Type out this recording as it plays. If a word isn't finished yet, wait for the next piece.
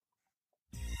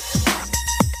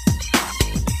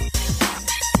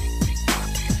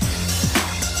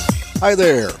Hi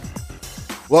there.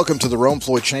 Welcome to the Rome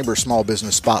Floyd Chamber Small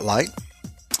Business Spotlight.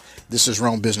 This is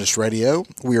Rome Business Radio.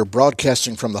 We are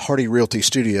broadcasting from the Hardy Realty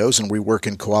Studios, and we work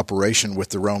in cooperation with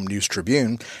the Rome News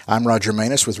Tribune. I'm Roger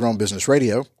Manus with Rome Business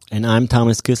Radio. And I'm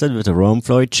Thomas Kissler with the Rome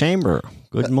Floyd Chamber.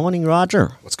 Good morning,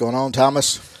 Roger. What's going on,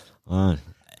 Thomas?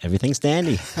 Everything's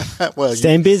dandy. Well,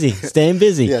 staying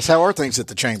busy. Yes, how are things at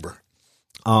the Chamber?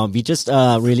 We just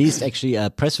released actually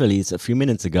a press release a few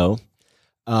minutes ago.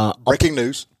 Breaking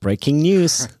news. Breaking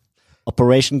news.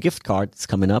 Operation Gift Card is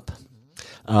coming up.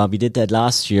 We did that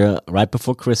last year, right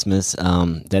before Christmas.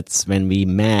 That's when we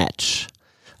match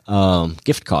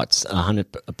gift cards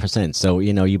 100%. So,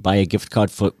 you buy a gift card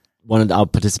for one of our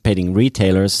participating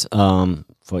retailers.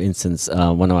 For instance,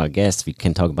 one of our guests, we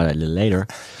can talk about it a little later.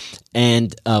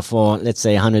 And for, let's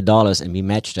say, $100, and we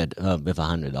matched it with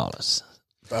 $100.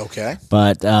 Okay.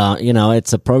 But,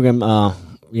 it's a program,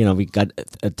 we got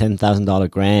a $10,000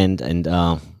 grant,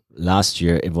 and last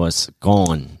year it was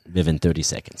gone within 30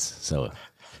 seconds. So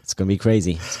it's going to be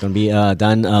crazy. It's going to be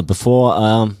done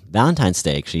before Valentine's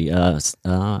Day, actually.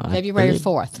 February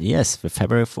 4th. Yes,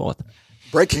 February 4th.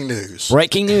 Breaking news.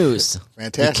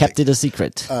 Fantastic. We kept it a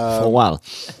secret for a while.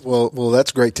 Well,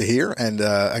 that's great to hear, and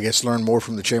I guess learn more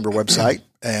from the Chamber website.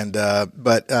 And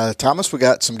but Thomas, we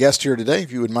got some guests here today.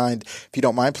 If you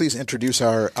don't mind, please introduce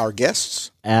our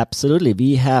guests. Absolutely.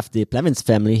 We have the Blevins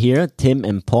family here, Tim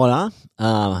and Paula.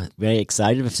 Very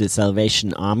excited with the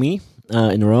Salvation Army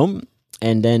in Rome.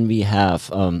 And then we have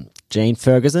Jane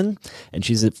Ferguson, and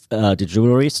she's at the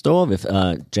jewelry store with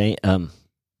Jane.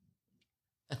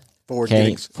 Ford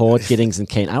Giddings and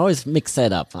Kane. I always mix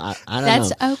that up. I don't know.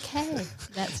 That's okay.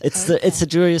 It's a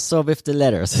jewelry store with the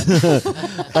letters.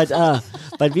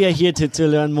 but we are here to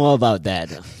learn more about that.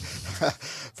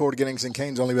 Ford Giddings and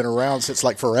Kane's only been around since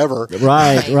like forever.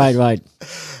 Right.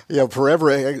 Yeah,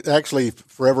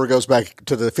 forever goes back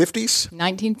to the 50s?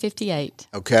 1958.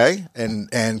 Okay.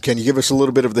 And can you give us a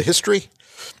little bit of the history?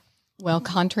 Well,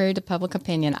 contrary to public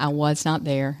opinion, I was not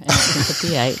there in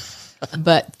 1958.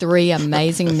 But three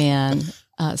amazing men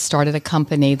started a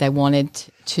company. They wanted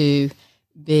to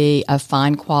be a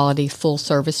fine quality, full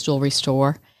service jewelry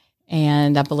store.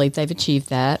 And I believe they've achieved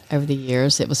that over the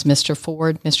years. It was Mr.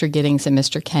 Ford, Mr. Giddings, and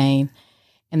Mr. Kane.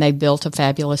 And they built a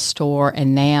fabulous store.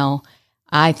 And now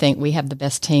I think we have the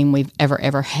best team we've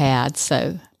ever had.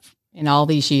 So in all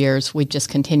these years, we've just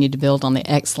continued to build on the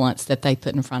excellence that they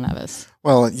put in front of us.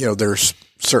 Well, there's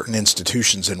certain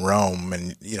institutions in Rome,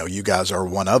 and you guys are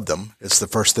one of them. It's the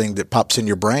first thing that pops in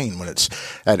your brain when it's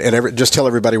just tell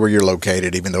everybody where you're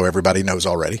located, even though everybody knows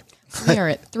already. We are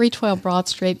at 312 Broad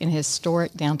Street in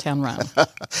historic downtown Rome.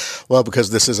 Well,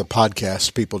 because this is a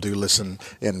podcast, people do listen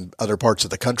in other parts of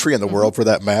the country and the world for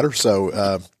that matter.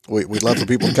 So we'd love for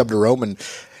people to come to Rome,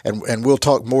 and we'll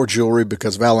talk more jewelry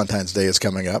because Valentine's Day is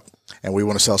coming up, and we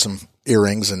want to sell some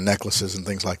earrings and necklaces and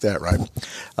things like that, right?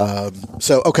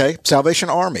 Okay, Salvation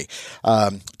Army.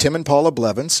 Tim and Paula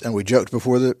Blevins, and we joked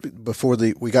before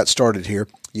we got started here.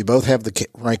 You both have the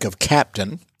rank of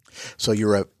captain, so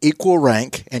you're of equal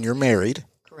rank, and you're married.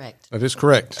 Correct. That is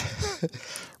correct.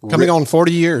 Coming on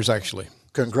 40 years, actually.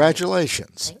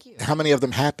 Congratulations. Thank you. How many of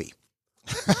them happy?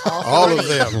 All of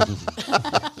them.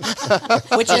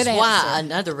 Which is why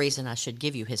another reason I should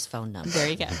give you his phone number. There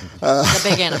you go. The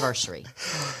big anniversary.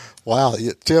 Wow,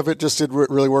 Tim, it just didn't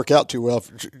really work out too well.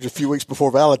 A few weeks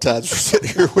before Valentine's, we're sitting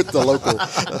here with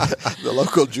the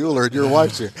local jeweler, and your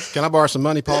wife's here. Can I borrow some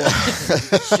money, Paula?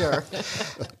 Sure.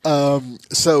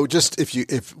 So, just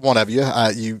if one of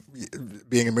you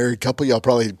being a married couple, y'all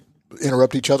probably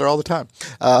interrupt each other all the time.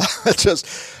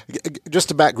 Just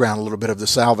to background a little bit of the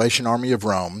Salvation Army of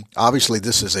Rome. Obviously,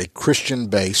 this is a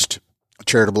Christian-based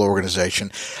charitable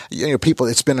organization. People,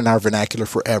 it's been in our vernacular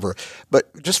forever.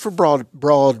 But just for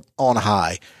broad on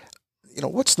high,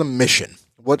 what's the mission?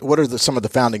 What are some of the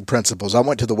founding principles? I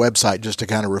went to the website just to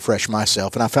kind of refresh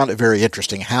myself, and I found it very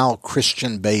interesting how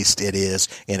Christian-based it is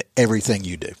in everything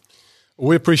you do.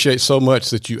 We appreciate so much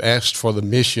that you asked for the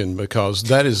mission, because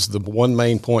that is the one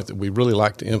main point that we really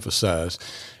like to emphasize.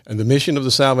 And the mission of the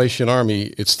Salvation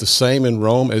Army, it's the same in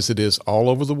Rome as it is all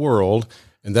over the world.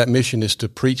 And that mission is to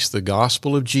preach the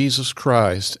gospel of Jesus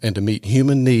Christ and to meet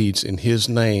human needs in His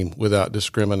name without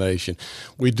discrimination.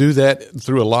 We do that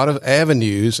through a lot of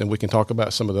avenues, and we can talk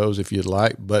about some of those if you'd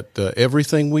like, but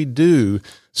everything we do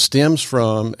stems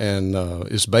from and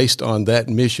is based on that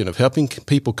mission of helping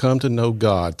people come to know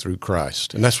God through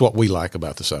Christ. And that's what we like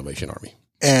about the Salvation Army.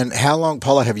 And how long,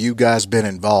 Paula, have you guys been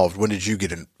involved? When did you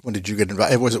get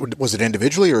involved? Was it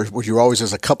individually, or were you always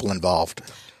as a couple involved?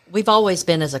 We've always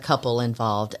been as a couple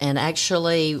involved, and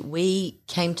actually we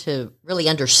came to really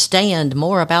understand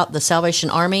more about the Salvation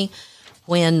Army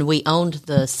when we owned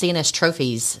the CNS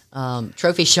Trophies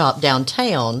trophy shop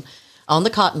downtown on the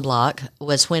Cotton Block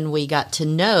was when we got to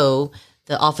know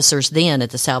the officers then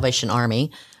at the Salvation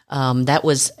Army. That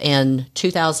was in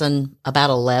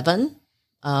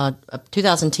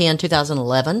 2010,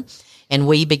 2011. And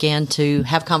we began to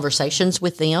have conversations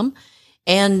with them.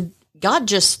 And God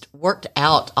just worked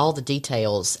out all the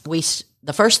details.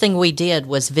 The first thing we did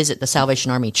was visit the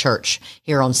Salvation Army Church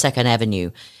here on 2nd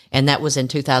Avenue. And that was in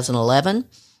 2011.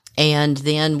 And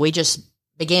then we just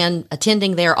began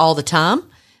attending there all the time,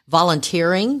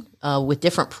 volunteering with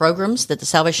different programs that the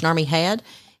Salvation Army had.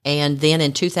 And then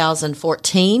in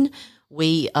 2014,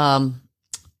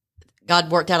 God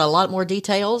worked out a lot more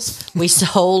details. We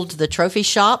sold the trophy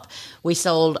shop. We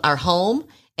sold our home,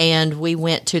 and we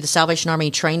went to the Salvation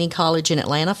Army Training College in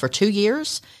Atlanta for 2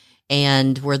 years,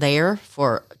 and were there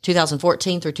for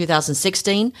 2014 through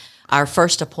 2016. Our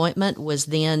first appointment was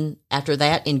then after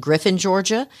that in Griffin,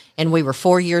 Georgia, and we were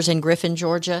 4 years in Griffin,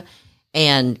 Georgia,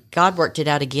 and God worked it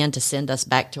out again to send us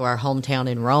back to our hometown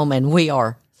in Rome, and we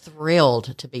are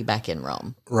thrilled to be back in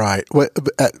Rome. Right.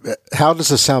 How does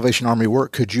the Salvation Army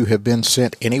work? Could you have been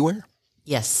sent anywhere?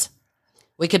 Yes.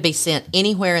 We could be sent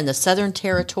anywhere in the Southern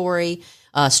Territory,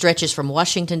 stretches from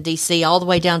Washington, D.C., all the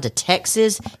way down to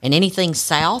Texas and anything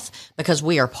south, because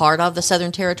we are part of the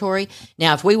Southern Territory.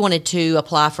 Now, if we wanted to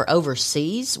apply for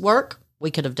overseas work,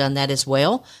 we could have done that as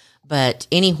well, but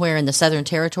anywhere in the Southern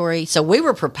Territory. So we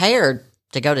were prepared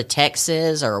to go to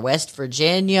Texas or West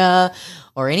Virginia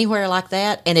or anywhere like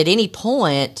that. And at any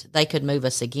point, they could move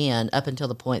us again up until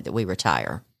the point that we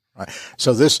retire. Right.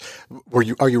 So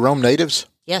are you Rome natives?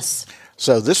 Yes.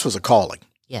 So this was a calling.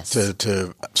 Yes.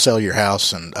 To sell your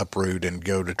house and uproot and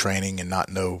go to training and not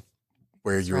know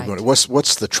where you were going.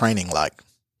 What's the training like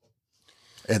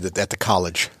at the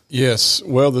college? Yes.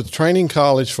 Well, the training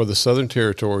college for the Southern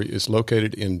Territory is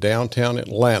located in downtown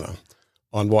Atlanta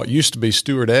on what used to be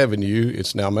Stewart Avenue.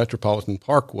 It's now Metropolitan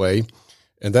Parkway.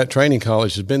 And that training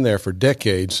college has been there for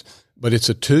decades, but it's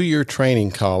a 2-year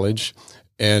training college,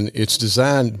 and it's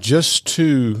designed just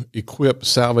to equip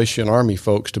Salvation Army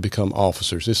folks to become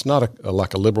officers. It's not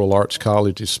like a liberal arts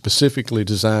college. It's specifically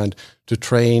designed to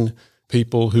train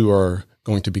people who are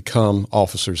going to become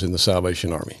officers in the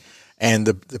Salvation Army. And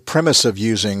the premise of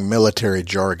using military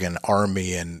jargon,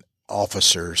 Army and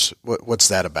officers, what's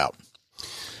that about?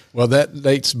 Well, that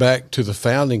dates back to the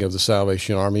founding of the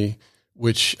Salvation Army,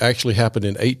 which actually happened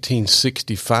in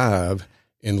 1865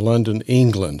 in London,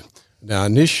 England. Now,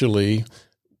 initially,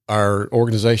 our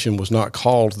organization was not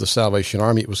called the Salvation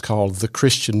Army. It was called the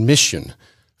Christian Mission,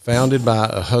 founded by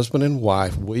a husband and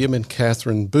wife, William and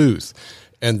Catherine Booth.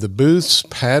 And the Booths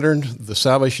patterned the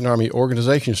Salvation Army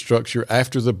organization structure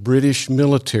after the British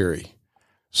military.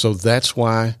 So that's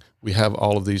why we have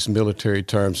all of these military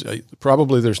terms.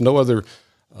 Probably there's no other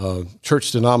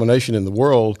church denomination in the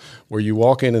world where you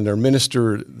walk in and the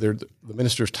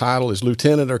minister's title is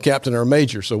lieutenant or captain or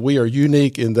major. So we are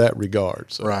unique in that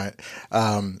regard. So. Right.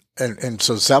 And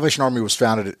so the Salvation Army was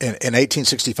founded in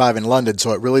 1865 in London,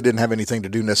 so it really didn't have anything to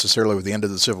do necessarily with the end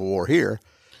of the Civil War here.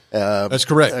 That's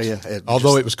correct.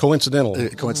 Although it was coincidental.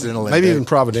 Maybe even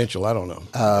providential. I don't know.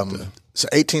 So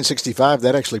 1865,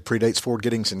 that actually predates Ford,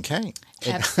 Giddings, and Kane.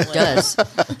 Absolutely. It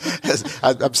does.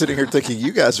 I'm sitting here thinking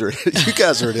you guys are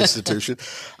an institution.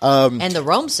 And the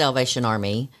Rome Salvation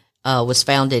Army was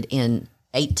founded in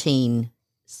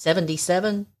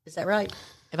 1877. Is that right?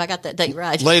 Have I got that date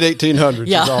right? Late 1800s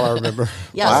is all I remember.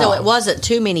 Yeah, wow. So it wasn't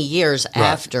too many years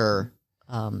after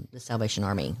the Salvation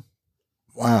Army.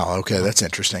 Wow. Okay. That's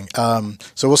interesting.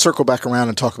 So we'll circle back around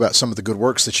and talk about some of the good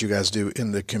works that you guys do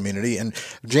in the community. And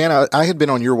Jan, I had been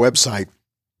on your website,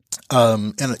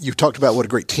 and you've talked about what a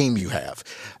great team you have.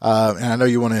 And I know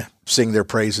you want to sing their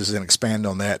praises and expand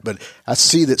on that, but I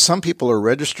see that some people are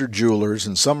registered jewelers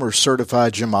and some are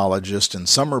certified gemologists and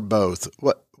some are both.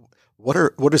 What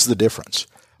is the difference?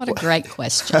 What a great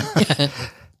question.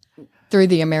 Through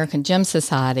the American Gem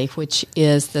Society, which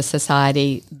is the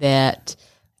society that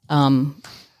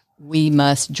we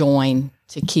must join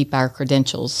to keep our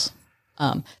credentials.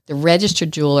 The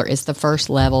registered jeweler is the first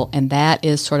level, and that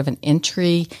is sort of an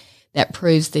entry that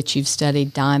proves that you've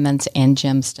studied diamonds and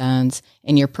gemstones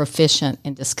and you're proficient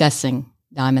in discussing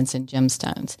diamonds and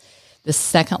gemstones. The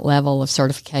second level of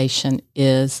certification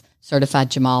is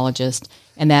certified gemologist,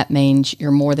 and that means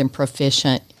you're more than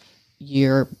proficient.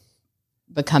 You're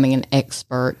becoming an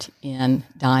expert in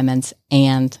diamonds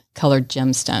and colored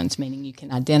gemstones, meaning you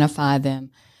can identify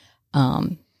them,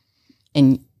 and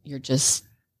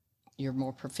you're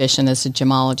more proficient as a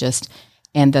gemologist.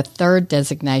 And the third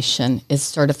designation is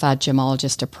certified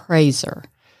gemologist appraiser,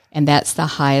 and that's the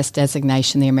highest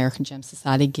designation the American Gem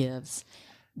Society gives.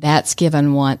 That's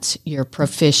given once you're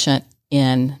proficient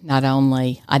in not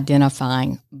only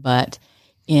identifying, but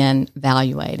in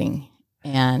evaluating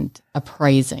and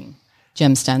appraising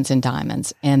gemstones and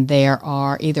diamonds. And there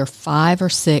are either 5 or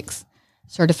 6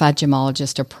 certified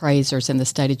gemologist appraisers in the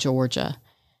state of Georgia.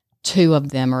 2 of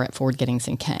them are at Ford Giddings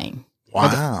and Kane.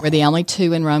 Wow. We're the only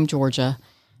 2 in Rome, Georgia.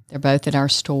 They're both at our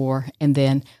store. And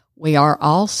then we are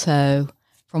also,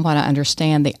 from what I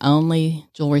understand, the only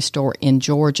jewelry store in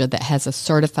Georgia that has a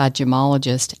certified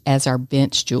gemologist as our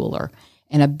bench jeweler.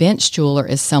 And a bench jeweler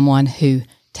is someone who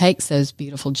takes those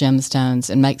beautiful gemstones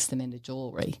and makes them into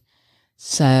jewelry.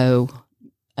 So,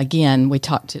 again, we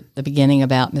talked at the beginning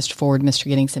about Mr. Ford, Mr.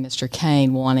 Giddings, and Mr.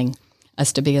 Kane wanting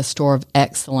us to be a store of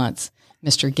excellence.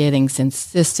 Mr. Giddings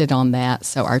insisted on that,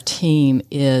 so our team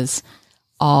is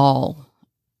all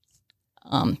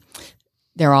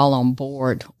they're all on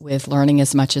board with learning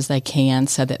as much as they can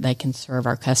so that they can serve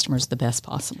our customers the best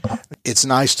possible. It's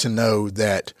nice to know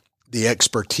that the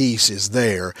expertise is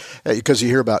there, because you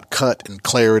hear about cut and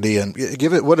clarity, and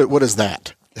give it, what is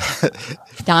that?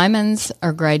 Diamonds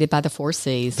are graded by the 4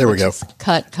 C's. There we go.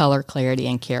 Cut, color, clarity,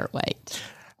 and carat weight.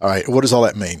 All right. What does all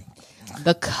that mean?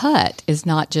 The cut is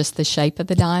not just the shape of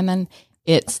the diamond.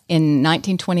 It's in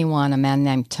 1921, a man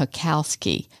named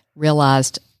Tokowski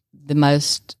realized the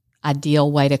most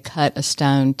ideal way to cut a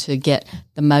stone to get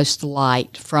the most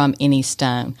light from any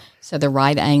stone. So the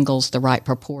right angles, the right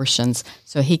proportions.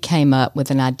 So he came up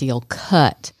with an ideal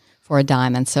cut for a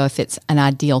diamond. So if it's an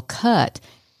ideal cut,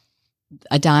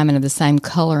 a diamond of the same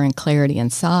color and clarity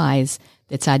and size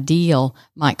that's ideal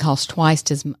might cost twice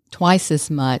as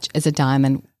much as a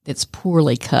diamond that's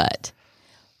poorly cut.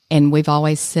 And we've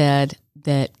always said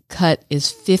that cut is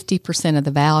 50% of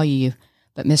the value,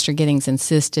 but Mr. Giddings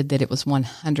insisted that it was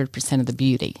 100% of the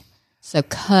beauty. So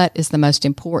cut is the most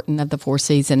important of the 4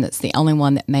 C's, and it's the only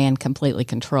one that man completely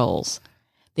controls.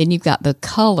 Then you've got the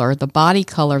color, the body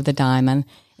color of the diamond,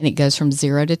 and it goes from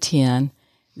 0 to 10,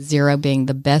 0 being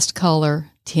the best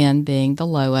color, 10 being the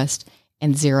lowest,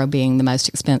 and 0 being the most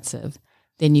expensive.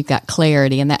 Then you've got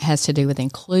clarity, and that has to do with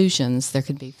inclusions. There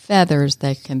could be feathers,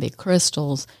 there can be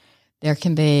crystals, there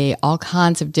can be all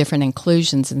kinds of different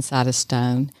inclusions inside a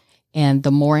stone, and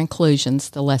the more inclusions,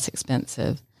 the less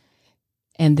expensive.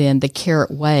 And then the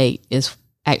carat weight is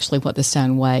actually what the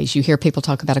stone weighs. You hear people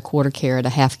talk about a 1/4 carat, a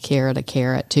 1/2 carat, a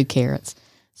carat, 2 carats.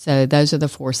 So those are the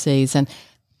 4 C's. And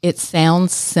it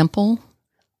sounds simple,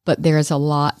 but there is a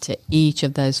lot to each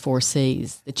of those 4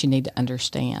 C's that you need to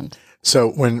understand.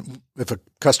 So if a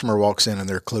customer walks in and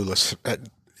they're clueless,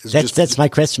 that's my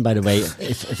question, by the way,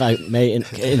 if I may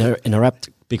interrupt,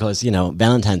 because,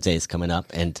 Valentine's Day is coming up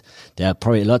and there are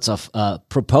probably lots of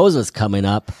proposals coming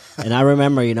up. And I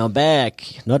remember,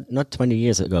 back, not 20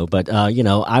 years ago, but,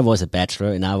 I was a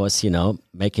bachelor and I was,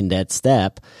 making that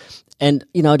step. And,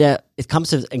 it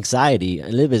comes with anxiety, a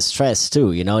little bit of stress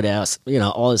too. There's,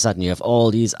 all of a sudden you have all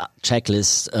these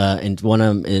checklists, and one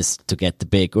of them is to get the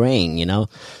big ring,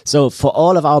 So for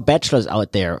all of our bachelors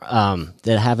out there,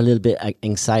 that have a little bit of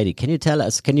anxiety, can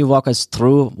you walk us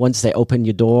through, once they open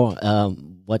your door,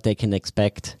 what they can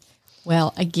expect?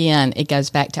 Well, again, it goes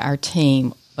back to our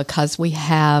team, because we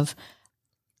have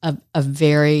a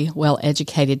very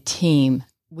well-educated team.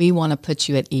 We want to put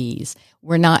you at ease.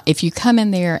 We're not, if you come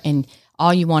in there and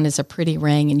all you want is a pretty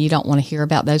ring and you don't want to hear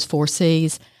about those 4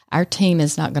 C's, our team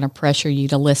is not going to pressure you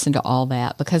to listen to all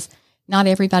that, because not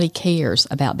everybody cares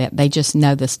about that. They just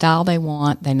know the style they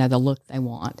want. They know the look they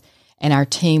want. And our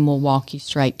team will walk you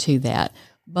straight to that.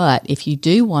 But if you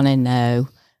do want to know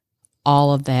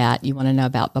all of that, you want to know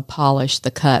about the polish,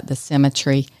 the cut, the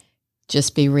symmetry,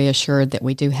 just be reassured that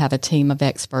we do have a team of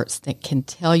experts that can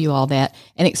tell you all that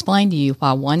and explain to you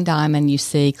why one diamond you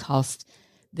see costs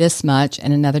this much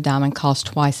and another diamond costs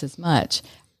twice as much.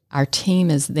 Our team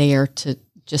is there to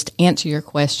just answer your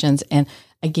questions. And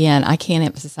again, I can't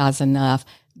emphasize enough,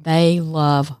 they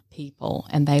love people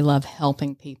and they love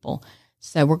helping people.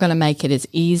 So we're going to make it as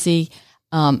easy.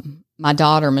 My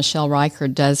daughter, Michelle Riker,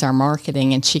 does our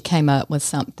marketing, and she came up with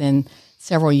something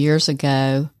several years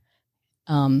ago.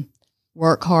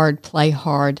 Work hard, play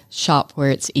hard, shop where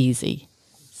it's easy.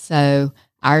 So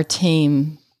our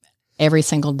team every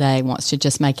single day wants to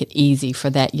just make it easy for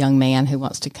that young man who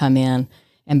wants to come in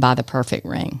and buy the perfect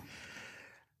ring.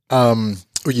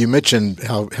 You mentioned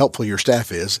how helpful your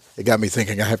staff is. It got me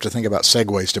thinking I have to think about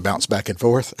segues to bounce back and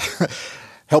forth.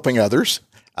 Helping others.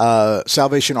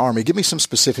 Salvation Army. Give me some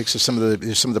specifics of some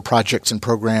of the projects and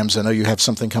programs. I know you have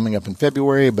something coming up in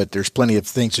February, but there's plenty of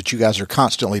things that you guys are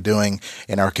constantly doing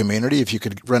in our community. If you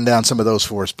could run down some of those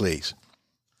for us, please.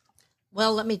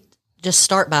 Well, let me just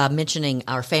start by mentioning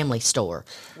our family store.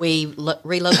 We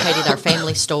relocated our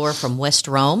family store from West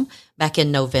Rome back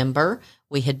in November.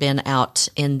 We had been out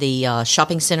in the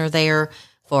shopping center there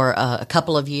for a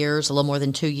couple of years, a little more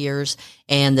than 2 years,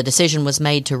 and the decision was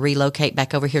made to relocate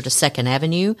back over here to 2nd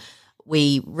Avenue.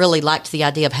 We really liked the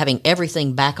idea of having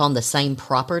everything back on the same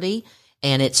property,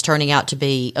 and it's turning out to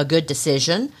be a good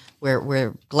decision.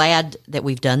 We're glad that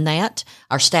we've done that.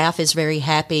 Our staff is very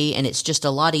happy, and it's just a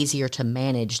lot easier to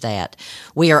manage that.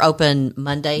 We are open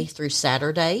Monday through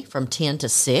Saturday from 10 to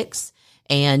 6,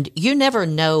 and you never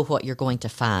know what you're going to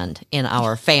find in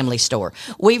our family store.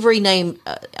 We've renamed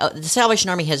the Salvation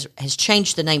Army has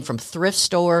changed the name from thrift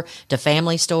store to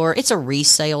family store. It's a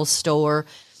resale store,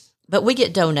 but we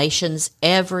get donations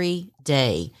every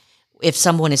day. If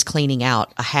someone is cleaning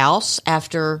out a house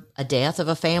after a death of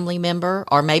a family member,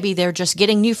 or maybe they're just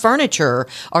getting new furniture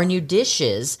or new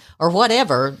dishes or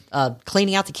whatever,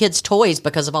 cleaning out the kids' toys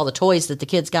because of all the toys that the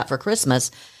kids got for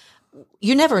Christmas,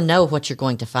 you never know what you're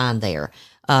going to find there.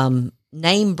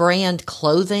 Name brand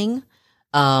clothing,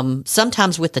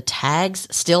 sometimes with the tags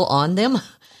still on them,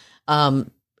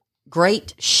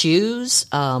 great shoes,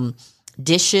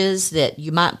 dishes that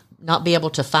you might not be able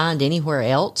to find anywhere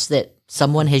else that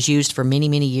someone has used for many,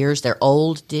 many years. They're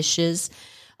old dishes.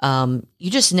 You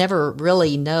just never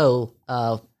really know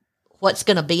what's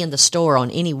going to be in the store on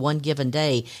any one given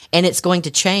day, and it's going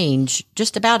to change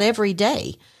just about every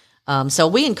day. So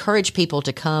we encourage people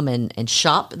to come and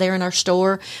shop there in our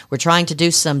store. We're trying to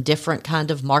do some different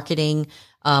kind of marketing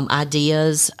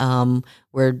ideas.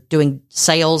 We're doing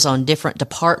sales on different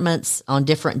departments on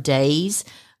different days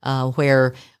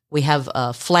where we have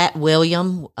Flat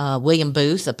William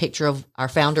Booth, a picture of our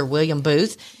founder, William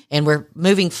Booth, and we're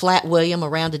moving Flat William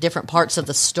around to different parts of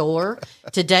the store.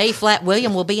 Today, Flat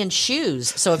William will be in shoes.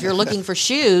 So if you're looking for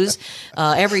shoes,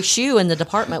 every shoe in the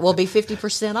department will be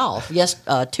 50% off. Yes,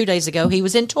 2 days ago, he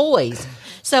was in toys.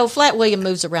 So Flat William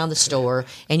moves around the store,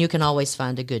 and you can always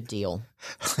find a good deal.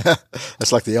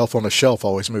 That's like the elf on the shelf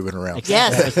always moving around.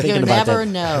 Yes, you never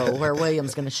know where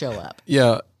William's going to show up.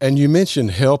 Yeah, and you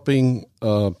mentioned helping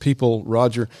people,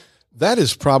 Roger. That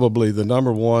is probably the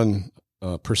number one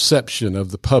perception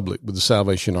of the public with the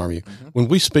Salvation Army. Mm-hmm. When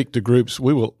we speak to groups,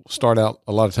 we will start out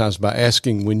a lot of times by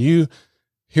asking, when you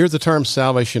hear the term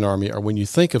Salvation Army, or when you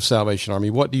think of Salvation Army,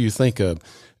 what do you think of?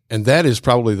 And that is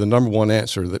probably the number one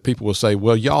answer that people will say,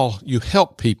 well, y'all, you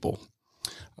help people.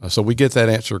 So we get that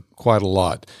answer quite a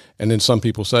lot. And then some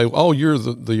people say, oh, you're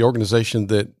the organization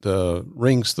that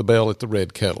rings the bell at the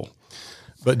Red Kettle.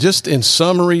 But just in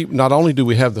summary, not only do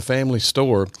we have the family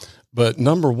store, but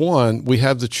number one, we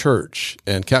have the church.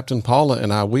 And Captain Paula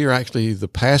and I, we are actually the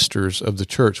pastors of the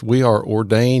church. We are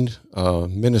ordained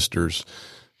ministers.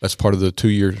 That's part of the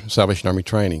 2-year Salvation Army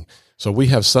training. So we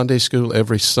have Sunday school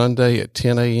every Sunday at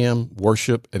 10 a.m.,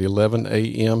 worship at 11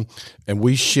 a.m., and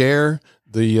we share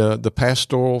the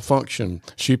pastoral function.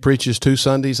 She preaches 2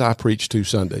 Sundays, I preach 2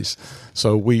 Sundays.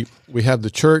 So we have the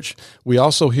church. We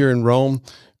also here in Rome,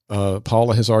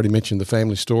 Paula has already mentioned the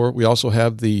family store. We also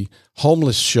have the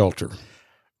homeless shelter,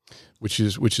 which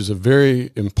is a very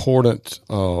important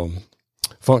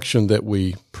function that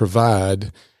we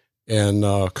provide. And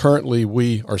currently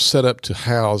we are set up to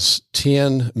house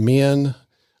 10 men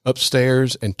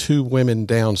upstairs and 2 women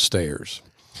downstairs.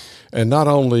 And not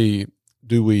only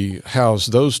do we house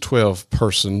those 12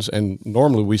 persons, and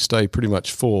normally we stay pretty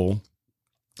much full,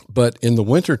 but in the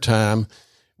wintertime,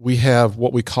 we have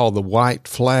what we call the White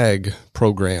Flag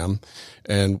program.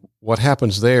 And what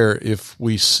happens there, if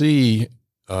we see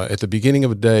at the beginning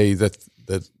of a day that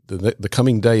the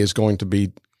coming day is going to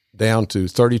be down to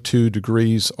 32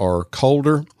 degrees or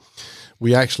colder,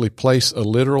 we actually place a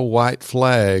literal white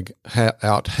flag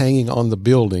out hanging on the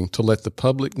building to let the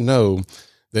public know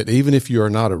that even if you are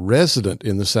not a resident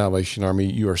in the Salvation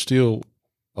Army, you are still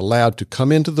allowed to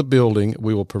come into the building.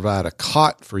 We will provide a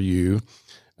cot for you,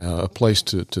 a place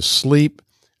to sleep,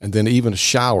 and then even a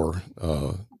shower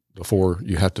before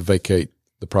you have to vacate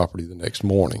the property the next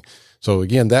morning. So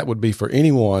again, that would be for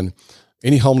anyone,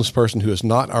 any homeless person who is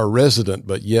not our resident,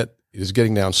 but yet is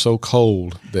getting down so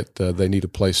cold that they need a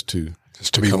place to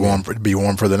be warm. To be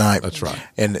warm for the night. That's right.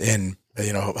 And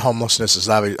you know, homelessness is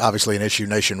obviously an issue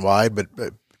nationwide, but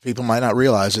people might not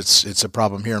realize it's a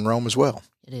problem here in Rome as well.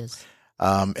 It is.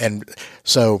 And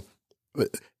so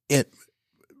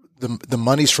the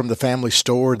monies from the family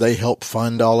store, they help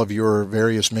fund all of your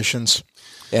various missions.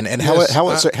 And yes,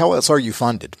 how else are you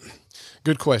funded?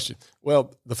 Good question.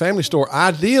 Well, the family store,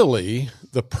 ideally,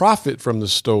 the profit from the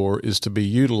store is to be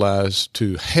utilized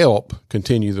to help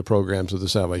continue the programs of the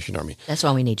Salvation Army. That's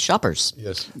why we need shoppers.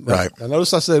 Yes, Right. Now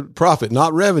notice I said profit,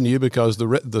 not revenue, because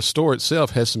the store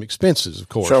itself has some expenses. Of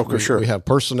course, Sure. We have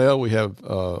personnel, we have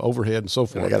overhead, and so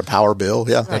forth. I got a power bill.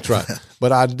 Yeah. That's right.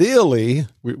 But ideally,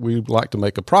 we'd like to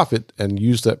make a profit and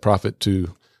use that profit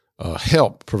to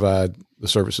help provide the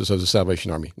services of the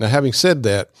Salvation Army. Now, having said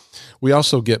that, we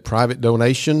also get private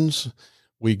donations.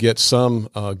 We get some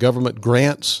government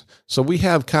grants. So we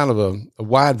have kind of a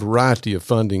wide variety of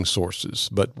funding sources,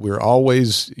 but we're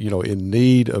always, in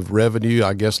need of revenue,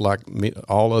 I guess, like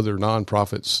all other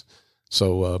nonprofits.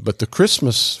 So, but the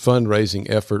Christmas fundraising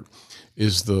effort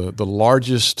is the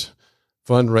largest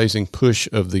fundraising push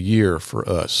of the year for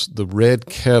us. The Red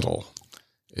Kettle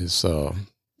is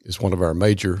one of our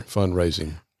major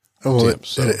fundraising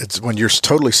attempts. It's when you're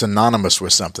totally synonymous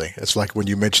with something. It's like when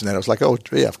you mentioned that, I was like, oh,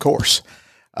 yeah, of course.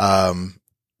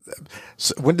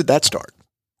 So when did that start?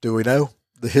 Do we know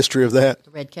the history of that?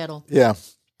 The Red Kettle. Yeah.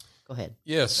 Go ahead.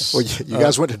 Yes. Well, you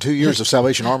guys went to 2 years of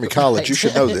Salvation Army College. You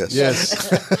should know this.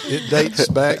 Yes. It dates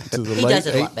back to the He late does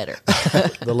it a lot better.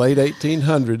 the late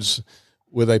 1800s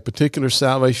with a particular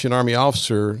Salvation Army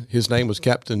officer. His name was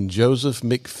Captain Joseph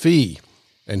McPhee,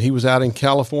 and he was out in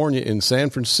California in San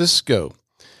Francisco,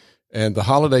 and the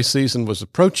holiday season was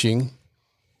approaching,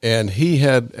 and he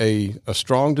had a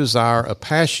strong desire, a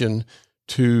passion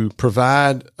to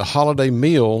provide a holiday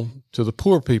meal to the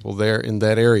poor people there in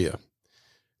that area.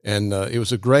 And it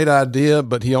was a great idea,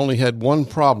 but he only had one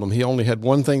problem. He only had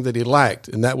one thing that he lacked,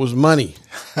 and that was money.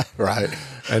 Right.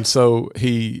 And so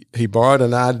he borrowed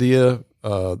an idea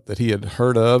that he had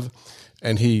heard of,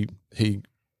 and he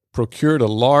procured a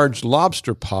large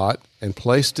lobster pot and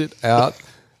placed it out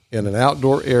in an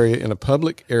outdoor area, in a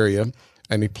public area,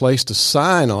 and he placed a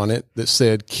sign on it that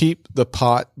said, "Keep the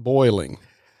pot boiling."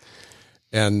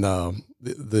 And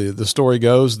the story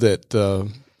goes that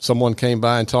someone came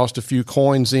by and tossed a few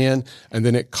coins in, and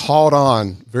then it caught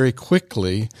on very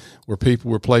quickly where people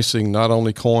were placing not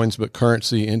only coins but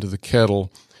currency into the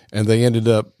kettle, and they ended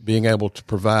up being able to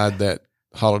provide that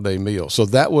holiday meal. So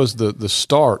that was the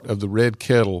start of the Red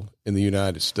Kettle in the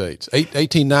United States.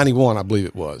 1891, I believe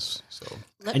it was. So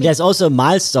And there's also a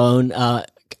milestone.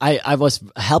 I was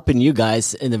helping you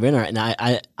guys in the winter, and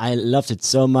I loved it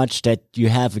so much that you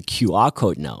have a QR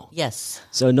code now. Yes.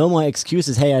 So no more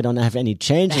excuses. Hey, I don't have any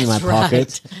change in my That's right.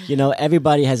 pocket.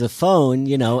 Everybody has a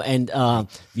phone. And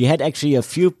we had actually a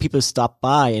few people stop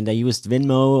by, and they used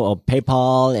Venmo or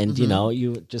PayPal, and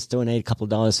you just donate a couple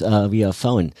dollars via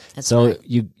phone. That's so right.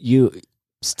 you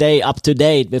stay up to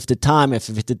date with the time, with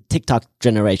the TikTok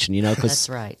generation. Because That's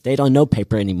right. they don't know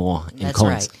paper anymore in That's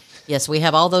coins. right. Yes, we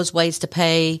have all those ways to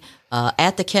pay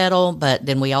at the kettle, but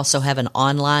then we also have an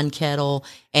online kettle.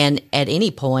 And at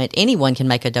any point, anyone can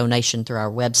make a donation through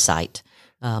our website.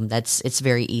 It's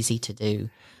very easy to do.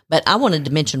 But I wanted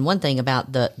to mention one thing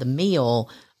about the meal.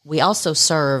 We also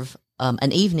serve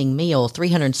an evening meal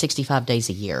 365 days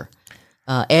a year.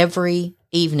 Every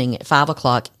evening at 5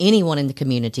 o'clock, anyone in the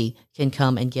community can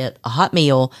come and get a hot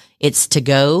meal. It's to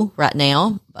go right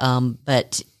now,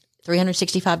 but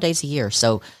 365 days a year.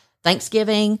 So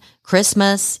Thanksgiving,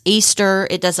 Christmas, Easter,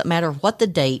 it doesn't matter what the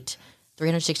date,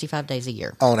 365 days a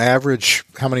year. On average,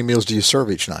 how many meals do you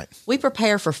serve each night? We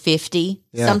prepare for 50.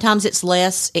 Yeah. Sometimes it's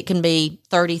less. It can be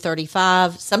 30,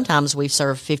 35. Sometimes we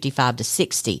serve 55 to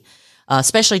 60.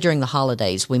 Especially during the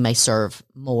holidays, we may serve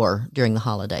more during the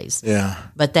holidays. Yeah.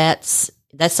 But that's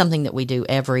something that we do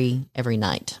every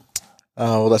night.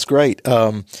 Oh, well, that's great.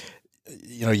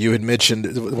 You had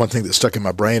mentioned one thing that stuck in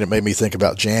my brain. It made me think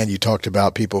about Jan. You talked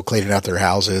about people cleaning out their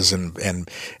houses and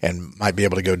might be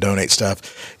able to go donate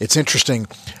stuff. It's interesting.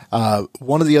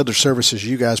 One of the other services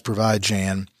you guys provide,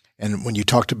 Jan, and when you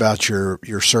talked about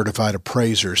your certified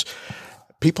appraisers,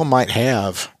 people might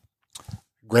have,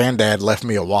 granddad left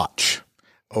me a watch,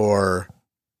 or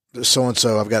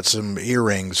so-and-so, I've got some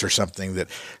earrings or something that,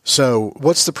 so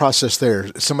what's the process there?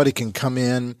 Somebody can come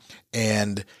in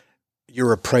and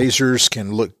your appraisers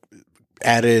can look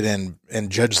at it and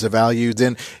judge the value.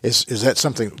 Then is that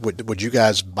something, would you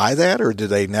guys buy that, or do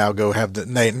they now go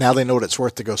now they know what it's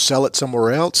worth to go sell it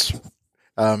somewhere else?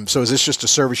 So is this just a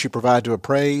service you provide to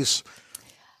appraise?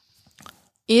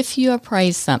 If you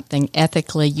appraise something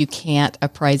ethically, you can't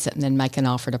appraise it and then make an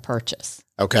offer to purchase.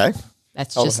 Okay.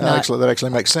 That's Oh, just that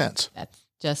actually makes sense. that's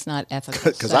just not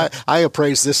ethical. Because So- I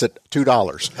appraised this at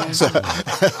 $2.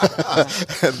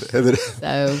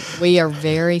 So we are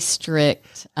very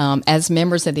strict. As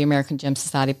members of the American Gem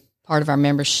Society, part of our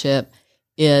membership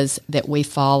is that we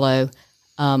follow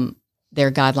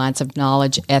their guidelines of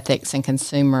knowledge, ethics, and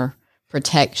consumer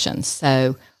protection.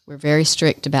 So We're very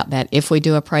strict about that. If we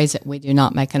do appraise it, we do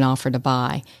not make an offer to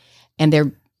buy. And there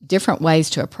are different ways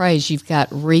to appraise. You've got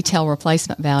retail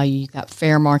replacement value, you've got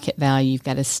fair market value, you've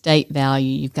got estate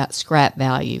value, you've got scrap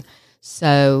value.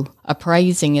 So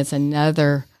appraising is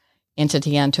another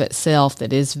entity unto itself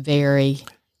that is very,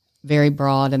 very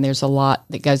broad, and there's a lot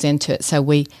that goes into it. So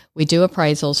we do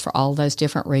appraisals for all those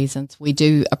different reasons. We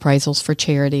do appraisals for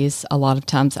charities. A lot of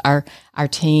times our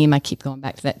team, I keep going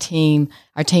back to that team,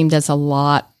 our team does a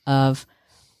lot of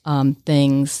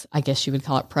things, I guess you would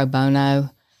call it pro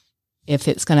bono, if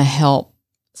it's going to help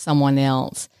someone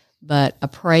else. But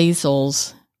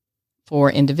appraisals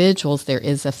for individuals, there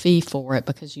is a fee for it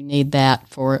because you need that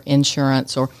for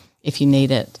insurance or if you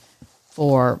need it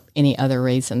for any other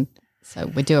reason. So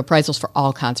we do appraisals for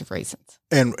all kinds of reasons.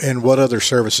 And what other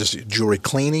services? Jewelry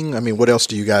cleaning? I mean, what else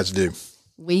do you guys do?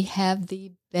 We have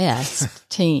the best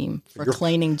team for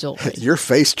cleaning jewelry. Your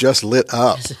face just lit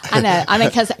up. I know. I mean,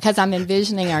 because I'm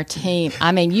envisioning our team.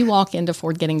 I mean, you walk into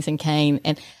Ford Giddings and Kane,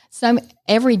 and so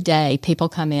every day people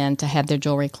come in to have their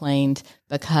jewelry cleaned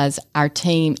because our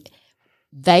team,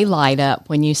 they light up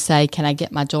when you say, "Can I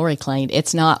get my jewelry cleaned?"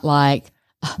 It's not like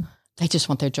they just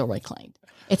want their jewelry cleaned.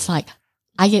 It's like,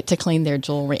 I get to clean their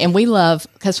jewelry. And we love,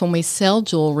 because when we sell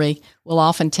jewelry, we'll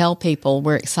often tell people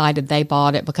we're excited they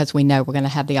bought it because we know we're going to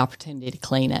have the opportunity to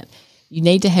clean it. You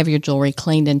need to have your jewelry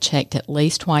cleaned and checked at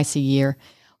least twice a year.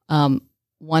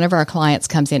 One of our clients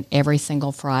comes in every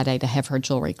single Friday to have her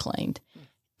jewelry cleaned.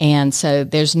 And so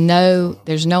there's no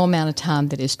amount of time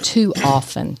that is too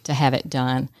often to have it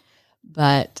done.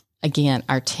 But again,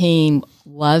 our team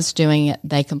loves doing it.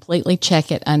 They completely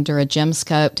check it under a gem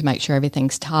scope to make sure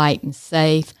everything's tight and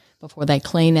safe before they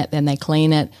clean it. Then they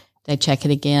clean it, they check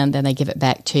it again, then they give it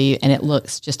back to you, and it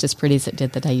looks just as pretty as it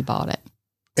did the day you bought it.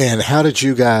 And how did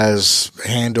you guys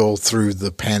handle through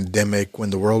the pandemic when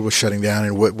the world was shutting down,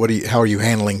 and how are you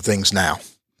handling things now?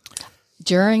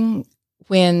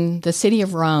 When the city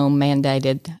of Rome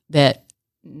mandated that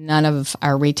none of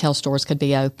our retail stores could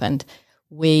be opened,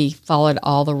 we followed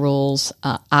all the rules.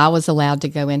 I was allowed to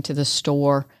go into the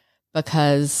store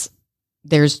because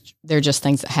there are just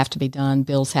things that have to be done.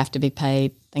 Bills have to be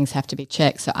paid. Things have to be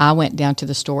checked. So I went down to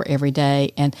the store every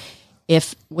day. And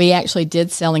if we actually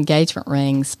did sell engagement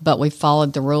rings, but we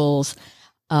followed the rules,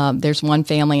 there's one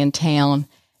family in town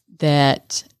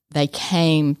that they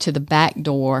came to the back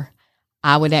door.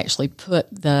 I would actually put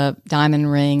the diamond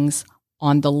rings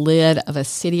on the lid of a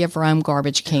City of Rome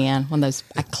garbage can.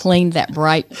 I cleaned that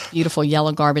bright, beautiful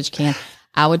yellow garbage can.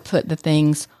 I would put the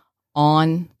things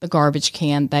on the garbage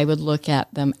can. They would look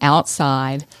at them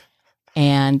outside,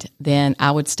 and then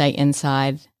I would stay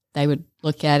inside. They would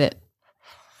look at it,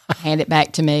 hand it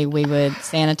back to me. We would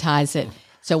sanitize it.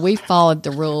 So we followed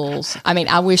the rules. I mean,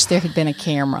 I wish there had been a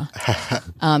camera.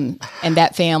 And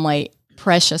that family,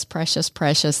 precious.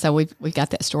 So we've got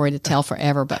that story to tell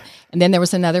forever. And then there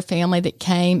was another family that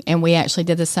came, and we actually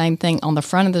did the same thing on the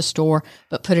front of the store,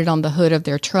 but put it on the hood of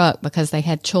their truck because they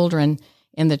had children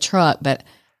in the truck. But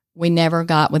we never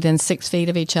got within 6 feet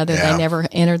of each other. Yeah. They never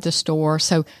entered the store.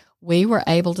 So we were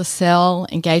able to sell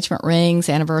engagement rings,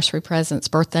 anniversary presents,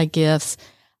 birthday gifts.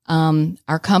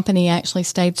 Our company actually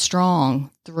stayed strong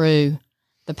through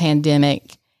the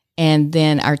pandemic. And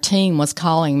then our team was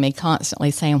calling me constantly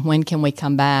saying, when can we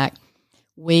come back?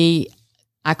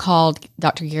 I called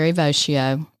Dr. Gary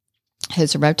Vocio,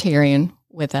 who's a Rotarian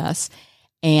with us,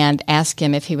 and asked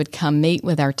him if he would come meet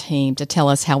with our team to tell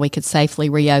us how we could safely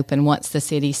reopen once the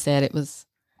city said it was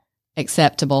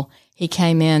acceptable. He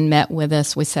came in, met with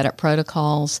us, we set up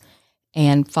protocols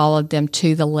and followed them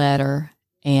to the letter.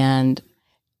 And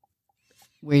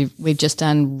we've just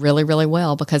done really, really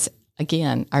well because,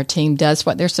 again, our team does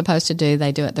what they're supposed to do.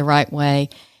 They do it the right way.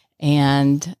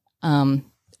 And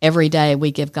every day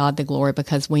we give God the glory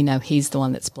because we know He's the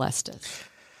one that's blessed us.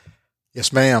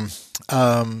 Yes, ma'am.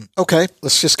 Okay,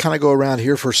 let's just kind of go around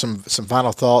here for some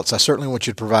final thoughts. I certainly want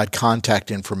you to provide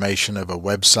contact information of a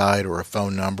website or a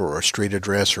phone number or a street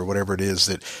address or whatever it is,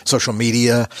 that social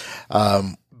media.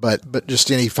 But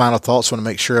just any final thoughts. Want to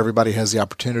make sure everybody has the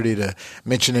opportunity to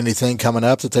mention anything coming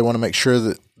up that they want to make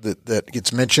sure that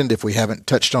gets mentioned if we haven't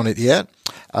touched on it yet.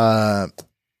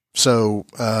 So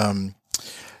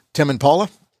Tim and Paula,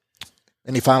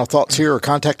 any final thoughts here or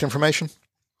contact information?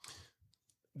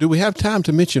 Do we have time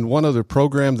to mention one other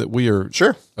program that we are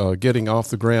sure getting off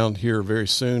the ground here very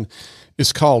soon?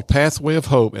 It's called Pathway of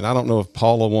Hope, and I don't know if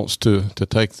Paula wants to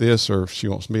take this or if she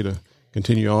wants me to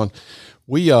continue on.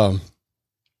 We are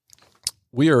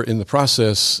in the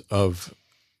process of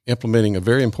implementing a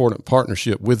very important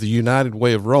partnership with the United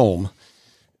Way of Rome,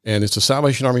 and it's a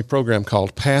Salvation Army program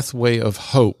called Pathway of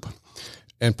Hope.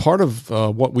 And part of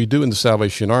what we do in the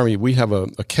Salvation Army, we have a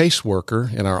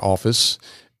caseworker in our office,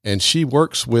 and she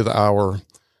works with our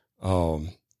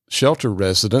shelter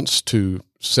residents to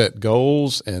set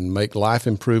goals and make life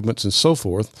improvements and so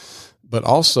forth. But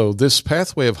also, this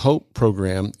Pathway of Hope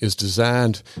program is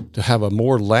designed to have a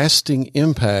more lasting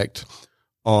impact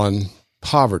on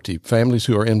poverty, families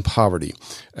who are in poverty.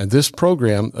 And this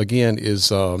program, again,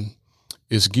 is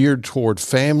geared toward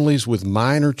families with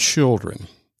minor children.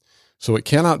 So it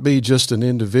cannot be just an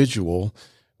individual.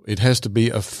 It has to be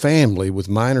a family with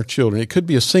minor children. It could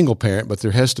be a single parent, but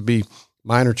there has to be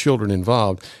minor children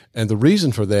involved. And the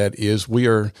reason for that is we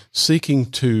are seeking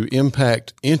to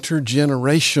impact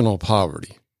intergenerational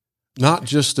poverty, not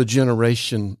just the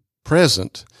generation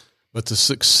present, but the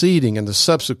succeeding and the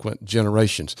subsequent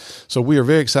generations. So we are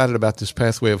very excited about this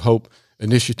Pathway of Hope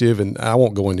initiative, and I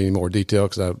won't go into any more detail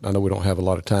because I know we don't have a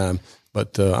lot of time,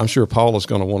 but I'm sure Paul is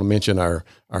going to want to mention our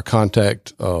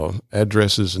contact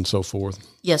addresses and so forth.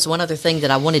 Yes, one other thing that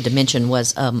I wanted to mention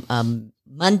was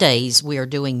Mondays we are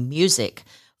doing music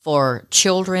for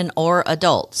children or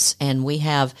adults, and we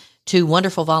have 2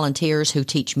 wonderful volunteers who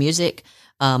teach music,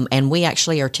 and we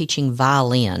actually are teaching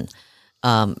violin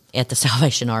at the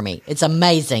Salvation Army. It's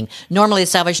amazing. Normally the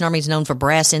Salvation Army is known for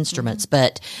brass instruments,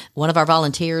 but one of our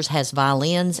volunteers has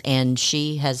violins, and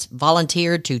she has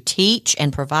volunteered to teach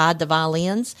and provide the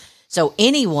violins. So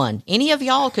any of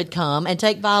y'all could come and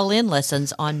take violin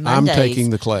lessons on Mondays. I'm taking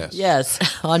the class. Yes,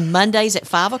 on Mondays at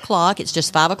 5:00. It's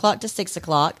just 5:00 to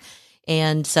 6:00.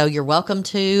 And so you're welcome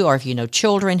to, or if you know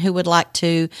children who would like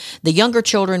to. The younger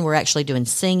children, we're actually doing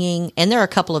singing. And there are a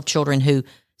couple of children who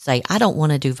say, I don't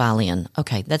want to do violin.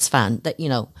 Okay, that's fine. That,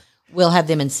 we'll have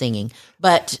them in singing.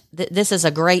 But this is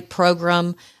a great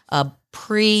program.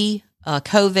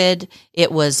 Pre-COVID,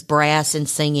 it was brass and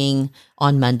singing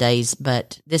on Mondays,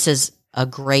 but this is a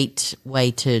great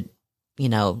way to,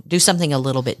 do something a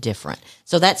little bit different.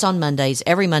 So that's on Mondays,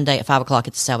 every Monday at 5:00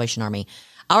 at the Salvation Army.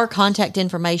 Our contact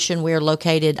information, we're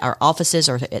located, our offices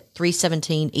are at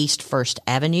 317 East 1st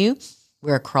Avenue.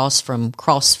 We're across from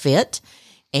CrossFit,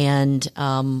 and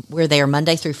we're there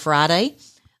Monday through Friday.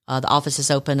 The office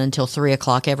is open until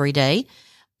 3:00 every day.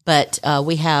 But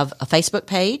we have a Facebook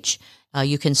page.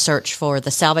 You can search for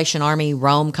the Salvation Army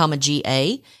Rome,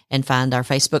 GA and find our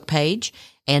Facebook page.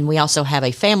 And we also have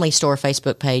a family store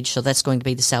Facebook page. So that's going to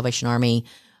be the Salvation Army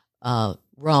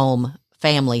Rome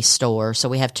Family Store. So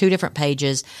we have 2 different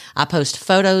pages. I post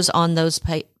photos on those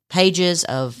pages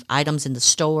of items in the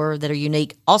store that are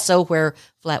unique. Also where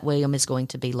Flat William is going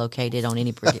to be located on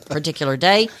any particular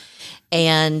day.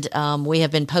 And we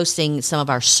have been posting some of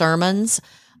our sermons,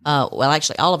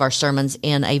 actually all of our sermons,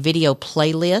 in a video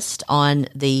playlist on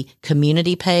the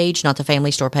community page, not the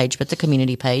family store page, but the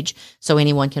community page, so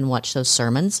anyone can watch those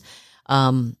sermons.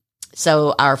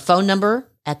 So our phone number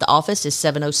at the office is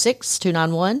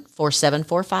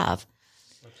 706-291-4745.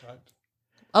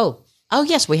 Oh,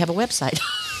 yes, we have a website.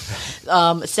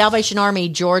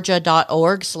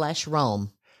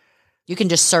 SalvationArmyGeorgia.org/Rome. You can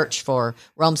just search for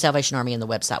Rome Salvation Army and the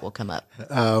website will come up.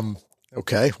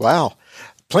 Okay. Wow.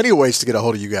 Plenty of ways to get a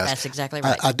hold of you guys. That's exactly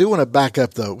right. I do want to back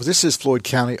up, though. This is Floyd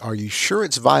County. Are you sure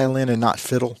it's violin and not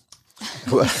fiddle?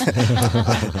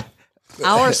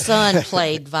 Our son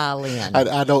played violin.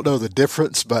 I don't know the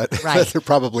difference, but right. There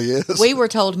probably is. We were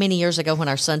told many years ago when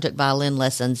our son took violin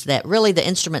lessons that really the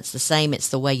instrument's the same. It's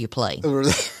the way you play.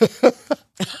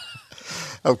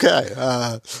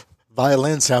 Okay.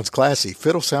 Violin sounds classy.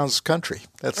 Fiddle sounds country.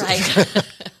 That's right.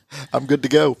 I'm good to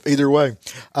go either way.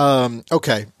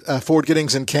 Okay. Ford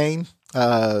Giddings and Kane.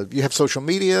 You have social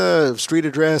media, street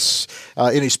address,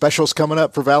 any specials coming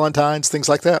up for Valentine's, things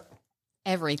like that?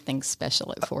 Everything's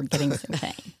special at Ford Giddings and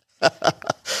Kane.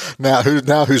 Now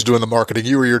who's doing the marketing?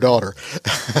 You or your daughter?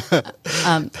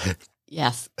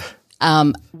 Yes.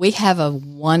 We have a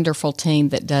wonderful team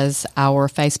that does our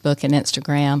Facebook and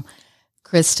Instagram.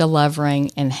 Krista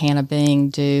Lovering and Hannah Bing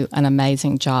do an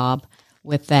amazing job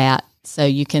with that. So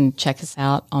you can check us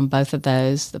out on both of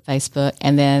those, the Facebook.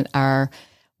 And then our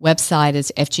website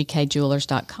is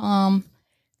fgkjewelers.com.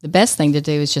 The best thing to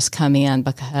do is just come in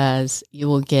because you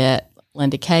will get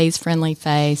Linda Kay's friendly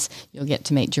face. You'll get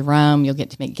to meet Jerome. You'll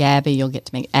get to meet Gabby. You'll get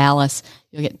to meet Alice.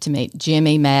 You'll get to meet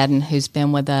Jimmy Madden, who's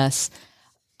been with us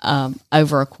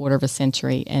over a quarter of a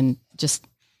century, and just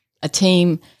a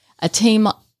team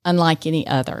unlike any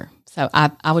other. So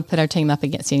I would put our team up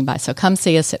against anybody. So come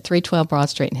see us at 312 Broad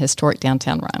Street in historic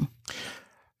downtown Rome.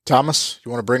 Thomas,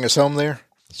 you want to bring us home there?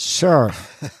 Sure.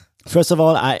 First of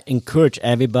all, I encourage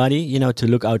everybody, to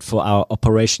look out for our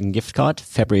Operation Gift Card,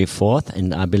 February 4th,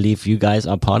 and I believe you guys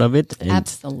are part of it. And,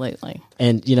 Absolutely.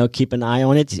 And, keep an eye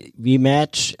on it. We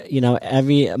match,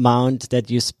 every amount that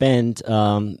you spend,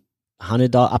 $100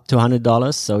 up to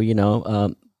 $100. So,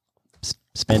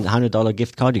 spend $100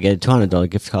 gift card, you get a $200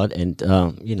 gift card, and,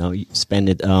 you spend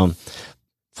it,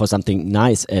 for something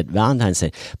nice at Valentine's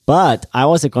Day. But I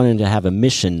was going to have a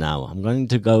mission now. I'm going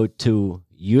to go to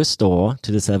your store,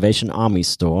 to the Salvation Army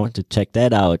store, to check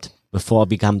that out before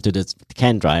we come to the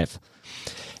Can Drive.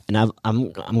 And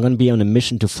I'm going to be on a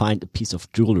mission to find a piece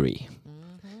of jewelry,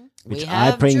 which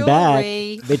I bring back,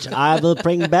 which I will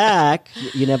bring back.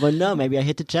 You never know. Maybe I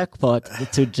hit the jackpot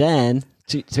to Jan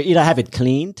to either have it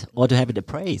cleaned or to have it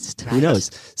appraised. Who knows?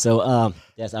 So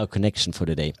that's our connection for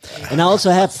today. And I also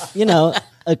have,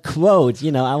 a quote.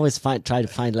 I always try to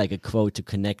find like a quote to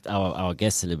connect our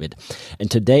guests a little bit. And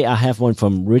today I have one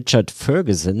from Richard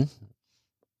Ferguson.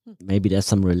 Maybe there's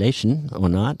some relation or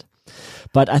not.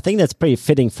 But I think that's pretty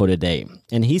fitting for today.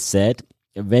 And he said,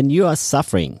 when you are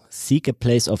suffering, seek a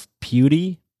place of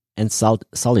beauty and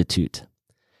solitude.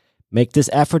 Make this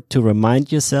effort to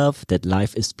remind yourself that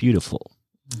life is beautiful.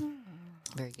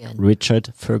 Very good.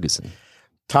 Richard Ferguson.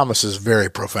 Thomas is very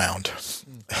profound.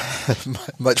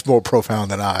 Much more profound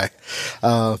than I.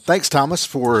 Thanks, Thomas,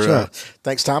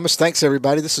 thanks, Thomas. Thanks,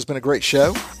 everybody. This has been a great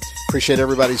show. Appreciate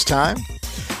everybody's time.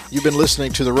 You've been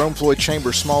listening to the Rome Floyd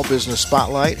Chamber Small Business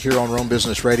Spotlight here on Rome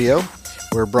Business Radio.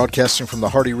 We're broadcasting from the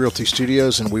Hardy Realty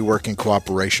Studios, and we work in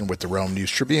cooperation with the Rome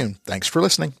News Tribune. Thanks for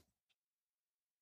listening.